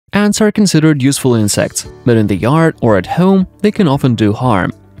Ants are considered useful insects, but in the yard or at home, they can often do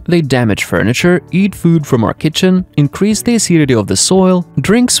harm. They damage furniture, eat food from our kitchen, increase the acidity of the soil,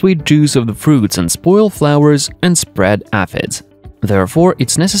 drink sweet juice of the fruits and spoil flowers, and spread aphids. Therefore,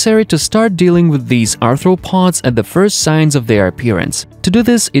 it's necessary to start dealing with these arthropods at the first signs of their appearance. To do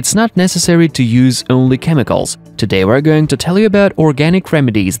this, it's not necessary to use only chemicals. Today we're going to tell you about organic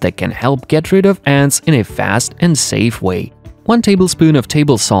remedies that can help get rid of ants in a fast and safe way. 1 tablespoon of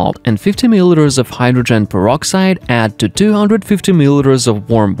table salt and 50 milliliters of hydrogen peroxide add to 250 milliliters of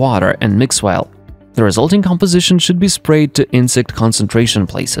warm water and mix well. The resulting composition should be sprayed to insect concentration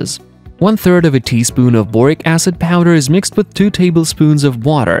places. 1/3 of a teaspoon of boric acid powder is mixed with 2 tablespoons of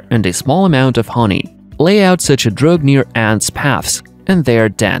water and a small amount of honey. Lay out such a drug near ants' paths, and they are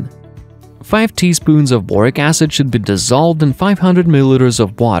dead. 5 teaspoons of boric acid should be dissolved in 500 milliliters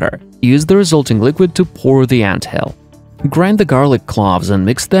of water. Use the resulting liquid to pour the anthill. Grind the garlic cloves and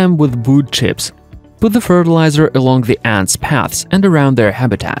mix them with wood chips. Put the fertilizer along the ants' paths and around their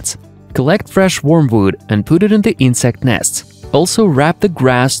habitats. Collect fresh wormwood and put it in the insect nests. Also wrap the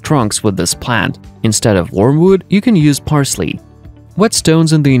grass trunks with this plant. Instead of wormwood, you can use parsley. Wet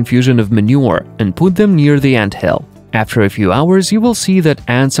stones in the infusion of manure and put them near the anthill. After a few hours, you will see that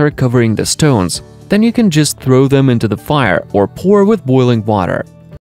ants are covering the stones. Then you can just throw them into the fire or pour with boiling water.